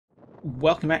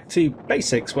Welcome back to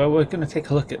Basics, where we're going to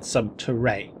take a look at some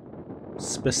terrain.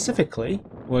 Specifically,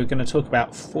 we're going to talk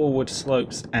about forward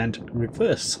slopes and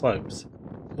reverse slopes,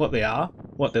 what they are,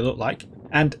 what they look like,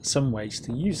 and some ways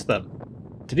to use them.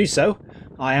 To do so,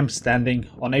 I am standing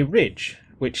on a ridge,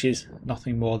 which is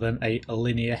nothing more than a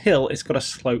linear hill. It's got a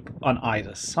slope on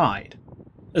either side.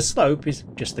 A slope is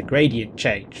just a gradient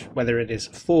change, whether it is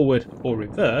forward or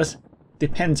reverse,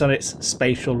 depends on its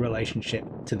spatial relationship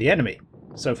to the enemy.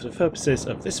 So for the purposes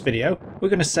of this video, we're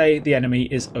going to say the enemy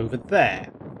is over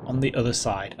there, on the other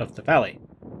side of the valley.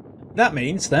 That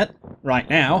means that, right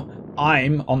now,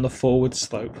 I'm on the forward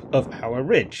slope of our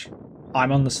ridge.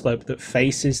 I'm on the slope that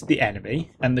faces the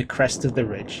enemy, and the crest of the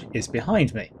ridge is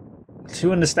behind me.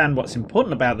 To understand what's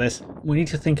important about this, we need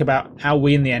to think about how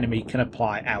we and the enemy can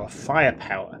apply our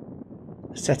firepower.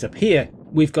 Set up here,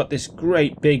 we've got this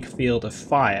great big field of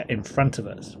fire in front of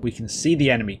us. We can see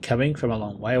the enemy coming from a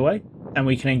long way away, and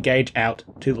we can engage out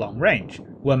to long range.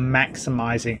 We're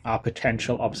maximizing our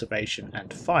potential observation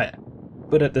and fire.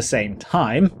 But at the same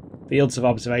time, fields of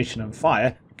observation and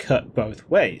fire cut both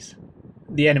ways.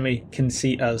 The enemy can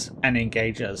see us and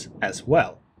engage us as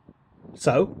well.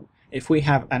 So, if we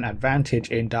have an advantage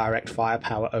in direct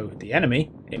firepower over the enemy,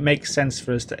 it makes sense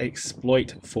for us to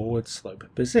exploit forward slope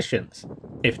positions.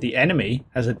 If the enemy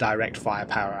has a direct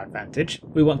firepower advantage,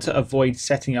 we want to avoid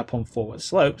setting up on forward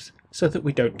slopes so that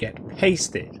we don't get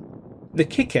pasted. The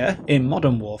kicker in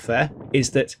modern warfare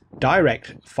is that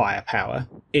direct firepower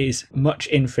is much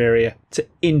inferior to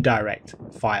indirect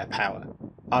firepower.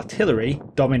 Artillery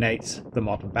dominates the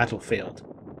modern battlefield,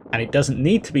 and it doesn't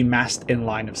need to be massed in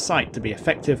line of sight to be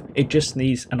effective, it just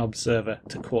needs an observer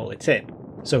to call it in.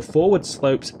 So forward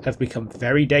slopes have become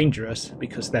very dangerous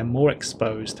because they're more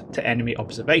exposed to enemy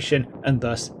observation and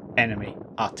thus enemy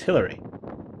artillery.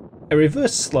 A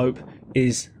reverse slope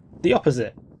is the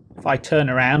opposite. If I turn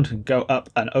around and go up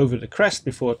and over the crest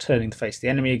before turning to face the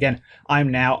enemy again,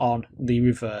 I'm now on the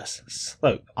reverse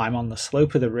slope. I'm on the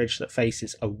slope of the ridge that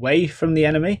faces away from the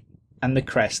enemy, and the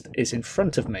crest is in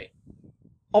front of me.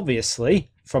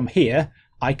 Obviously, from here,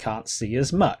 I can't see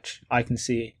as much. I can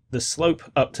see the slope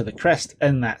up to the crest,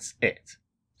 and that's it.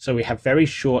 So we have very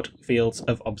short fields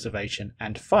of observation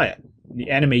and fire. The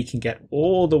enemy can get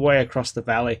all the way across the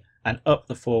valley and up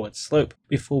the forward slope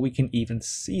before we can even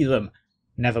see them,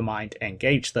 never mind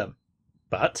engage them.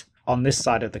 But on this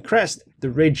side of the crest, the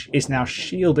ridge is now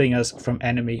shielding us from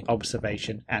enemy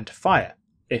observation and fire.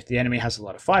 If the enemy has a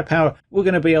lot of firepower, we're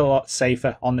going to be a lot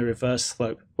safer on the reverse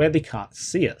slope where they can't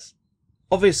see us.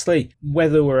 Obviously,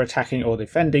 whether we're attacking or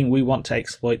defending, we want to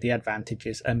exploit the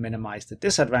advantages and minimize the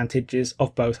disadvantages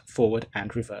of both forward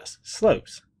and reverse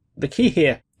slopes. The key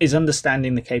here is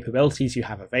understanding the capabilities you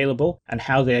have available and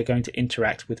how they are going to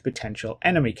interact with potential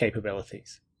enemy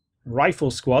capabilities.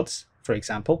 Rifle squads, for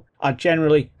example, are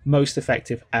generally most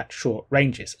effective at short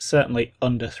ranges, certainly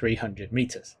under 300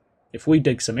 meters. If we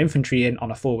dig some infantry in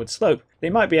on a forward slope, they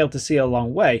might be able to see a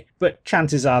long way, but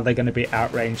chances are they're going to be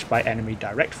outranged by enemy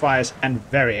direct fires and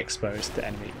very exposed to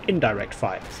enemy indirect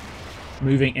fires.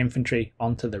 Moving infantry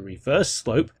onto the reverse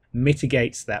slope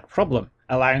mitigates that problem,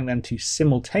 allowing them to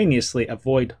simultaneously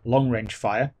avoid long-range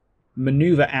fire,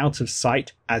 maneuver out of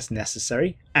sight as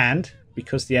necessary, and,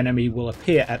 because the enemy will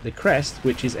appear at the crest,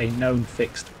 which is a known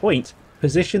fixed point,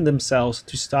 position themselves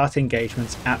to start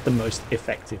engagements at the most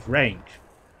effective range.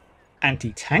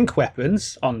 Anti-tank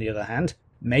weapons, on the other hand,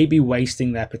 may be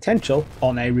wasting their potential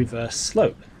on a reverse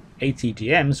slope.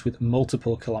 ATGMs with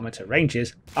multiple kilometer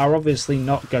ranges are obviously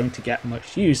not going to get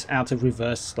much use out of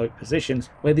reverse slope positions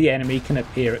where the enemy can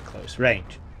appear at close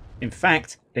range. In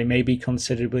fact, they may be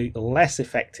considerably less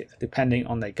effective depending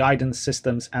on their guidance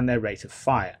systems and their rate of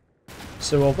fire.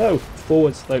 So although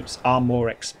forward slopes are more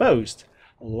exposed,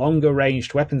 longer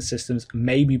ranged weapon systems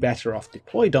may be better off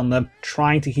deployed on them,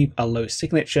 trying to keep a low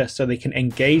signature so they can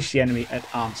engage the enemy at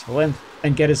arm's length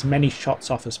and get as many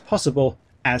shots off as possible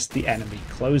as the enemy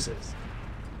closes.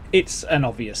 It's an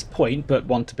obvious point, but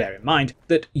one to bear in mind,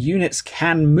 that units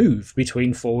can move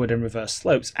between forward and reverse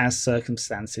slopes as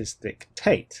circumstances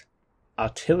dictate.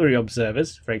 Artillery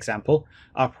observers, for example,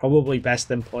 are probably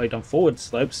best employed on forward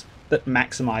slopes that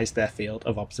maximize their field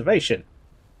of observation.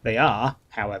 They are,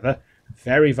 however,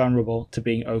 very vulnerable to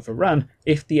being overrun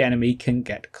if the enemy can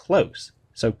get close,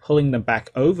 so pulling them back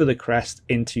over the crest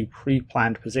into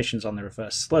pre-planned positions on the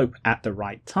reverse slope at the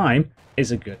right time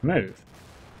is a good move.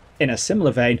 In a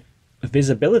similar vein,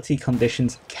 visibility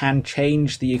conditions can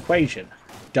change the equation.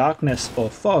 Darkness or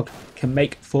fog can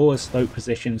make forward slope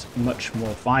positions much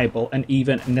more viable and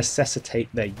even necessitate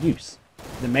their use.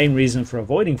 The main reason for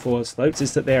avoiding forward slopes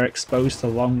is that they are exposed to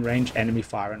long-range enemy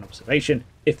fire and observation.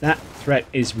 If that threat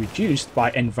is reduced by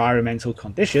environmental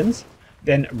conditions,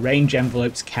 then range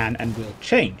envelopes can and will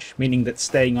change, meaning that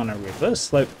staying on a reverse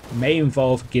slope may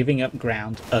involve giving up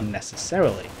ground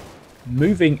unnecessarily.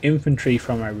 Moving infantry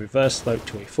from a reverse slope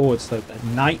to a forward slope at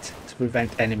night to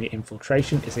prevent enemy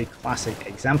infiltration is a classic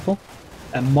example,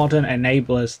 and modern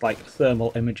enablers like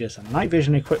thermal imagers and night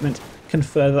vision equipment can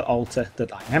further alter the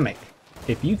dynamic.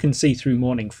 If you can see through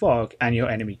morning fog and your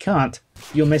enemy can't,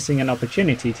 you're missing an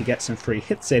opportunity to get some free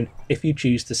hits in if you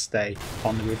choose to stay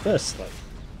on the reverse slope.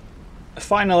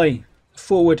 Finally,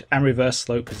 forward and reverse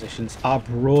slope positions are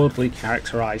broadly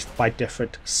characterized by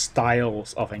different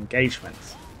styles of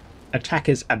engagements.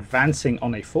 Attackers advancing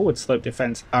on a forward slope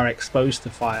defense are exposed to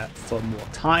fire for more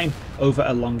time over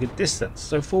a longer distance,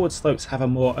 so forward slopes have a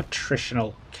more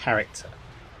attritional character.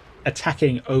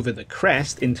 Attacking over the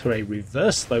crest into a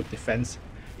reverse slope defense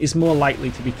is more likely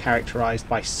to be characterized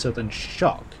by sudden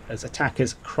shock, as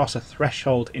attackers cross a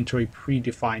threshold into a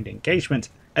predefined engagement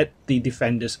at the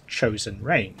defender's chosen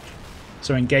range.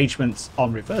 So engagements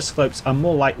on reverse slopes are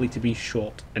more likely to be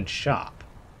short and sharp.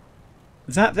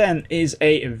 That then is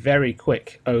a very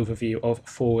quick overview of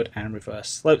forward and reverse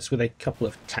slopes with a couple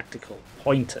of tactical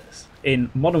pointers.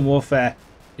 In modern warfare,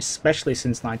 especially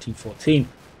since 1914,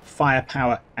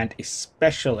 firepower and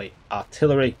especially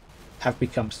artillery have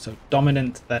become so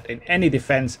dominant that in any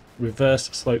defense, reverse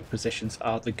slope positions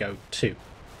are the go-to.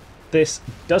 This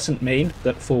doesn't mean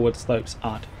that forward slopes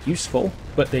aren't useful,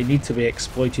 but they need to be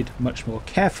exploited much more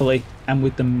carefully and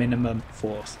with the minimum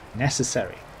force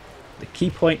necessary. The key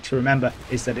point to remember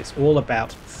is that it's all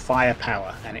about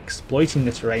firepower and exploiting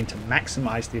the terrain to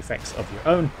maximize the effects of your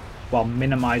own while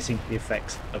minimizing the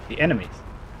effects of the enemies.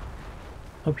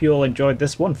 Hope you all enjoyed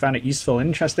this one, found it useful and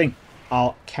interesting.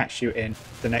 I'll catch you in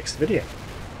the next video.